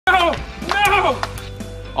no!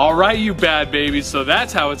 All right, you bad babies, so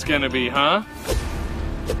that's how it's gonna be, huh?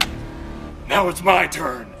 Now it's my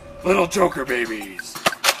turn, little Joker babies.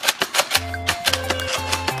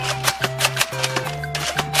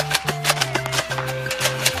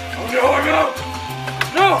 Oh no, I'm out!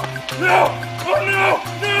 No! No! Oh no!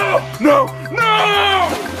 No! No!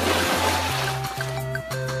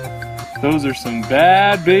 Those are some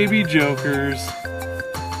bad baby jokers.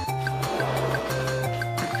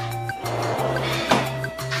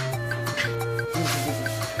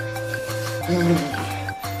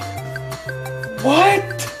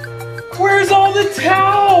 What? Where's all the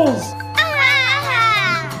towels?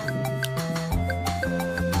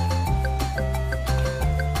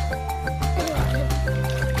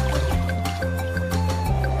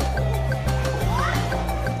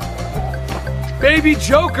 Baby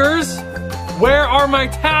jokers, where are my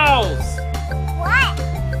towels? What?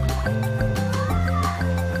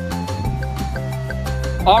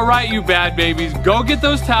 All right, you bad babies, go get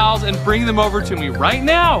those towels and bring them over to me right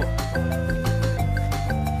now.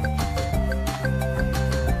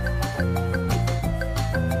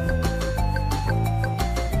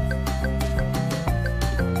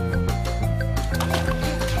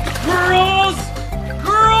 Girls!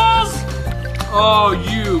 Girls! Oh,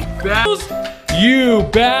 you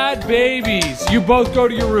bad babies. You both go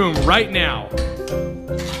to your room right now. Oh,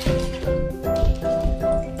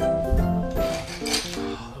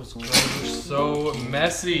 those girls are so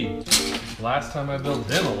messy. Last time I built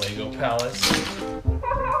them a Lego palace.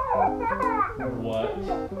 What is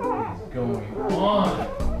going on?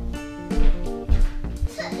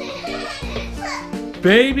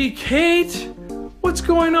 Baby Kate? What's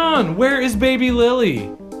going on? Where is baby Lily?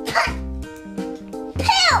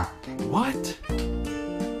 What?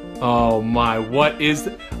 Oh my, what is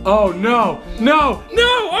that? Oh no, no,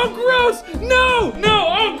 no, oh gross, no, no,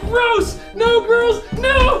 oh gross, no girls,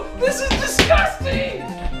 no, this is disgusting.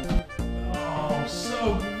 Oh,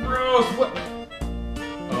 so gross, what?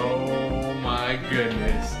 Oh my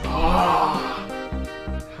goodness. Ah,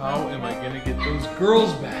 how am I gonna get those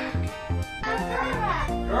girls back?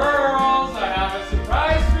 Girls, I have a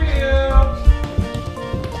surprise for you.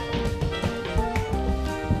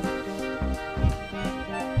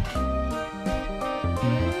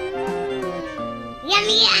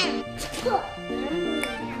 Yummy, yum.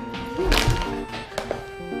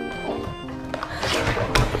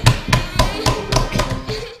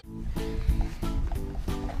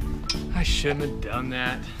 I shouldn't have done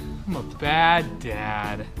that. I'm a bad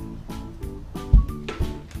dad.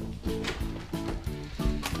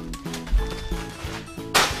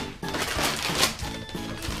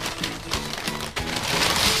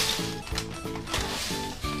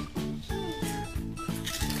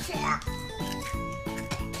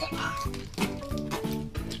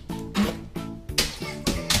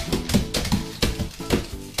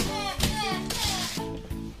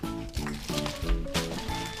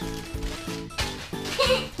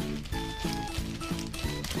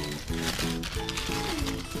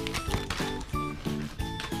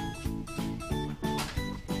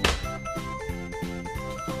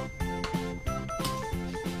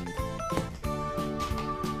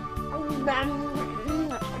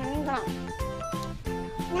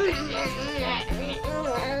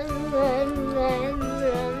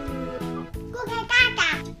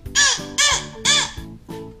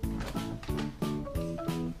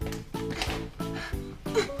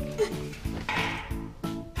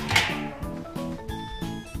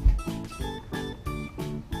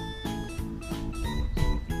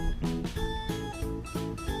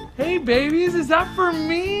 Hey babies, is that for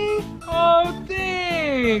me? Oh,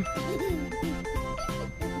 thanks.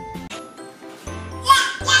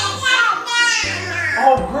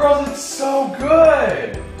 Oh, girls, it's so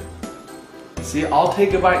good. See, I'll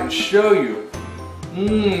take a bite and show you.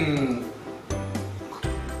 Mmm.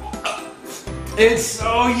 It's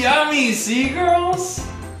so yummy, see, girls?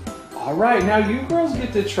 All right, now you girls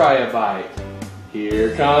get to try a bite.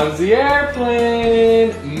 Here comes the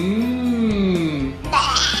airplane. Mmm.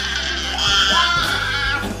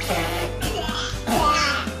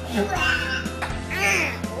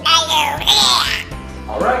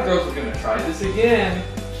 All right, girls, we're gonna try this again.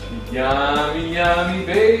 Yummy, yummy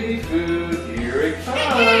baby food. Here it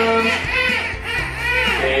comes.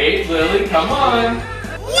 Kate, Lily, come on.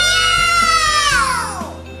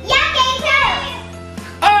 No! Yummy too!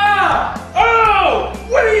 Ah! Oh!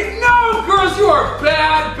 What are you? No, girls, you are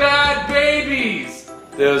bad, bad babies.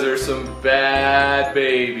 Those are some bad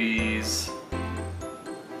babies.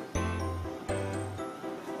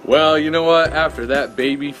 Well, you know what? After that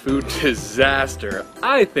baby food disaster,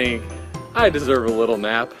 I think I deserve a little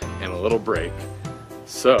nap. and a little break.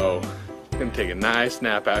 So, I'm gonna take a nice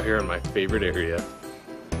nap out here in my favorite area.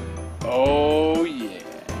 Oh yeah,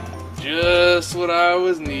 just what I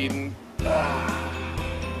was needing.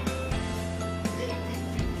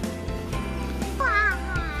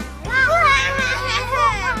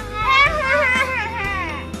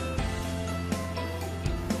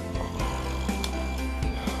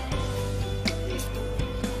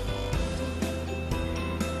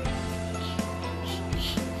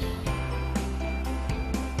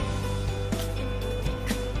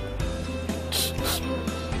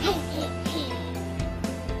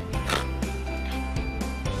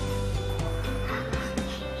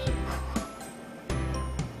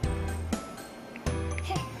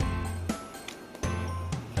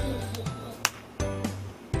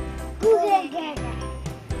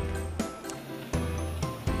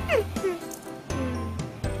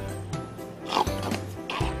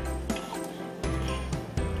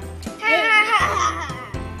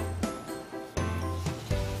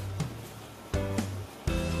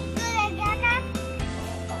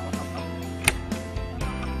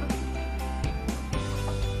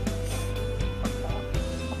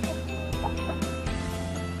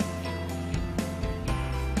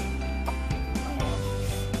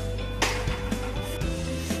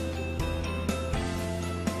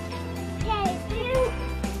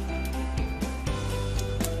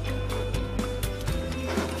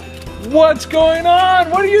 What's going on?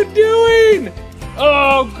 What are you doing?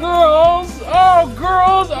 Oh, girls! Oh,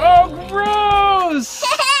 girls! Oh, gross!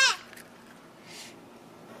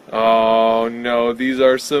 Oh, no, these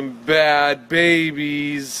are some bad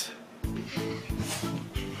babies.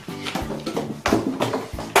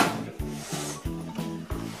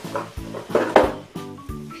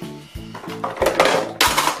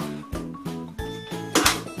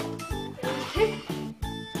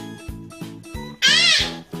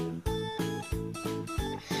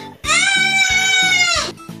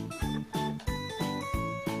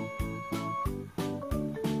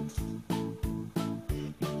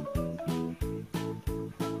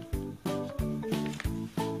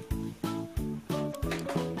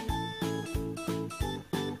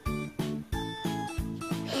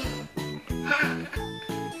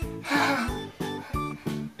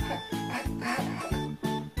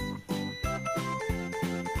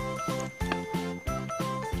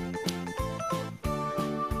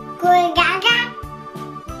 Go gaga.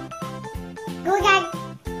 Go gaga.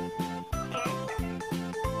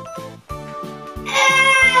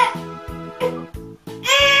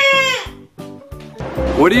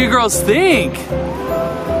 What do you girls think?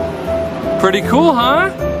 Pretty cool,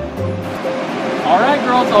 huh? All right,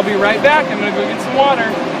 girls, I'll be right back. I'm gonna go get some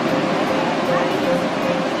water.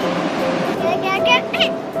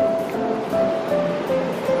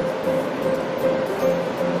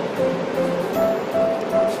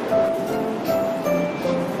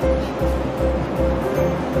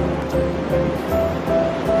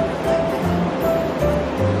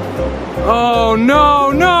 Oh,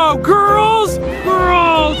 no, no, girls!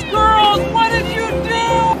 Girls, girls, what did you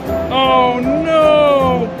do? Oh,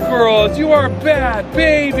 no, girls, you are bad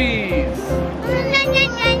babies.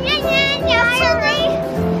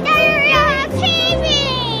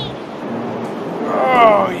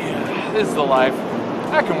 Oh, yeah, this is the life.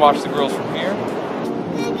 I can watch the girls from here.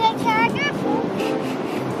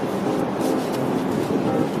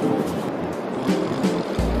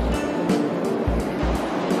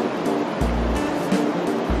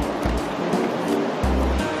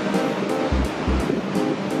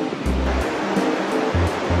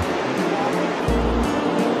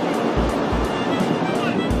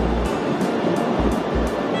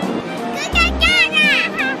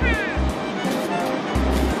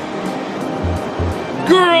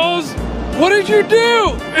 Girls, what did you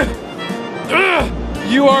do?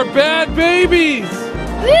 You are bad babies.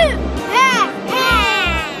 You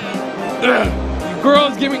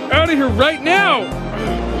girls, get me out of here right now.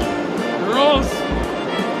 Girls,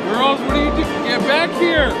 girls, what are you doing? Get back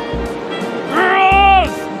here.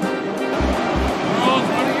 Girls! Girls,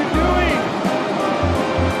 what are you doing?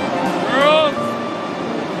 Girls!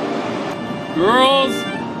 Girls,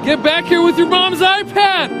 get back here with your mom's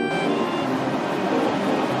iPad.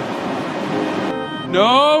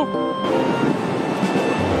 No!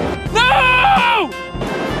 No!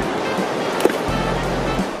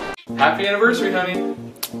 Happy anniversary, honey.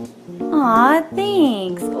 Aw,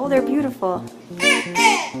 thanks. Oh, they're beautiful.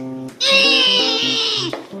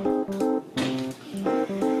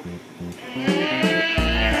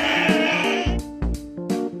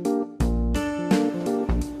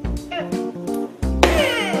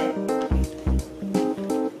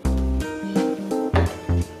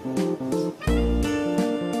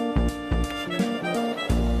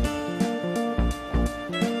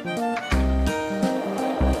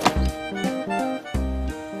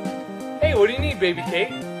 Baby Kate.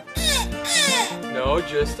 No,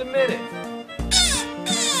 just a minute.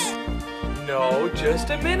 No, just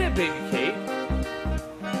a minute, Baby Kate.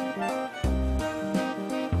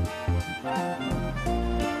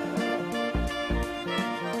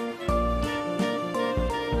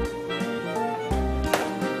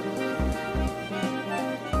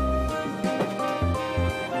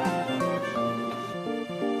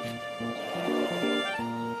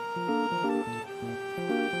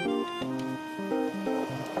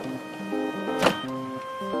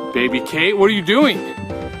 Baby Kate, what are you doing?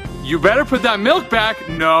 You better put that milk back.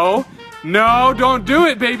 No, no, don't do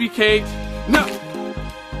it, Baby Kate. No.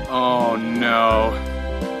 Oh no.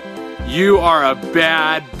 You are a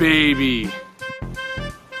bad baby.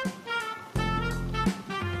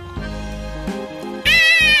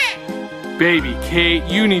 Baby Kate,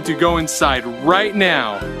 you need to go inside right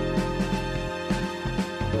now.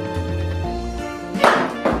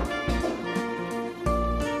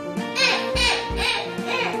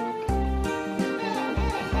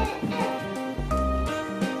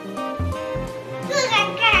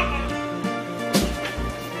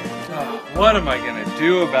 What am I gonna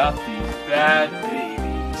do about these bad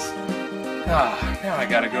babies? Now I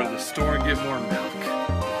gotta go to the store and get more milk.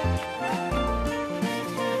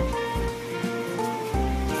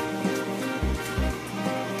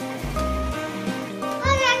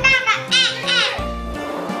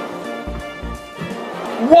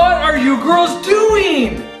 What are you girls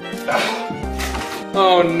doing?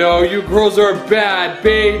 Oh no, you girls are bad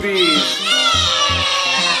babies.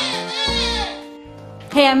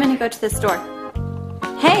 Hey, I'm gonna go to the store.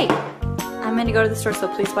 Hey, I'm gonna go to the store, so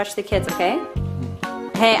please watch the kids, okay?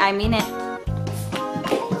 Hey, I mean it.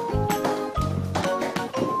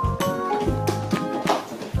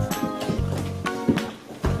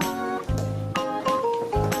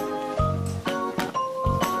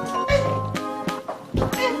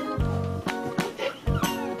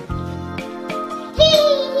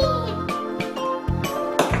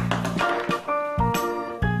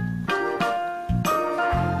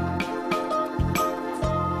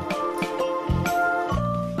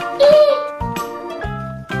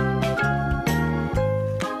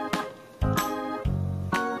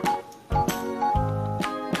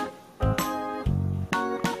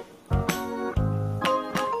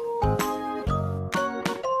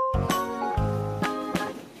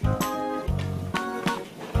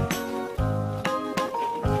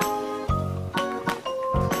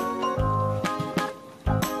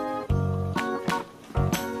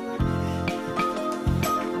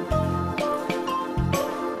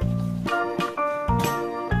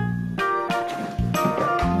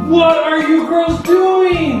 What are you girls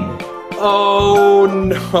doing? Oh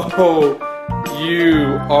no,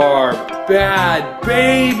 you are bad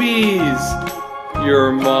babies.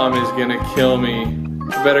 Your mom is gonna kill me.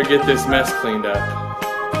 I better get this mess cleaned up.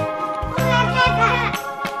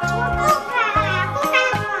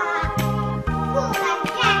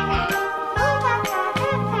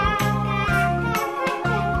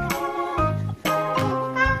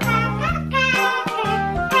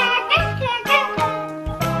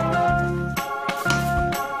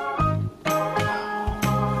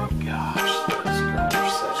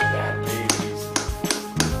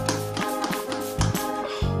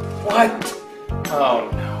 What? Oh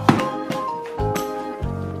no.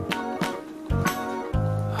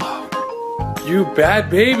 Oh, you bad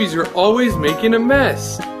babies are always making a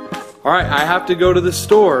mess. Alright, I have to go to the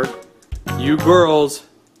store. You girls,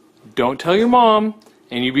 don't tell your mom,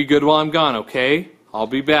 and you be good while I'm gone, okay? I'll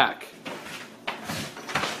be back.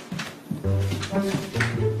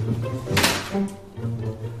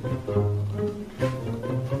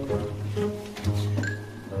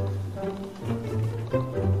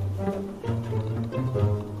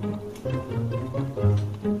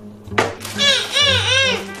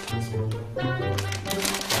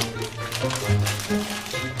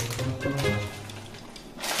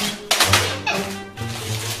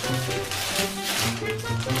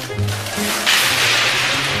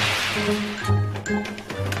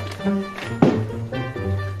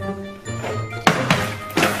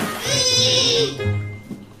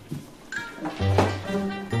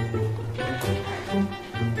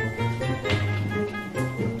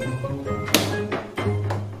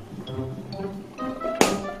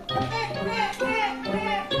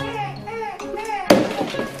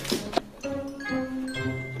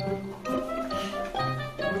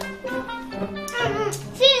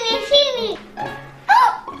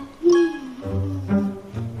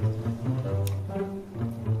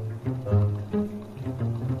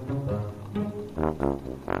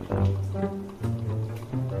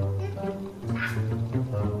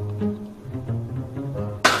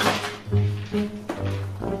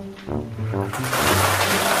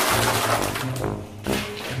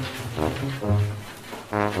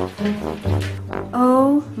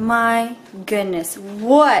 my goodness.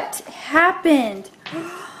 What happened?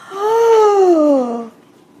 Oh.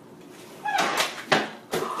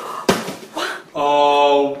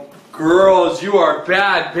 Oh, girls, you are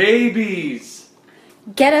bad babies.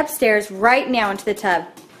 Get upstairs right now into the tub.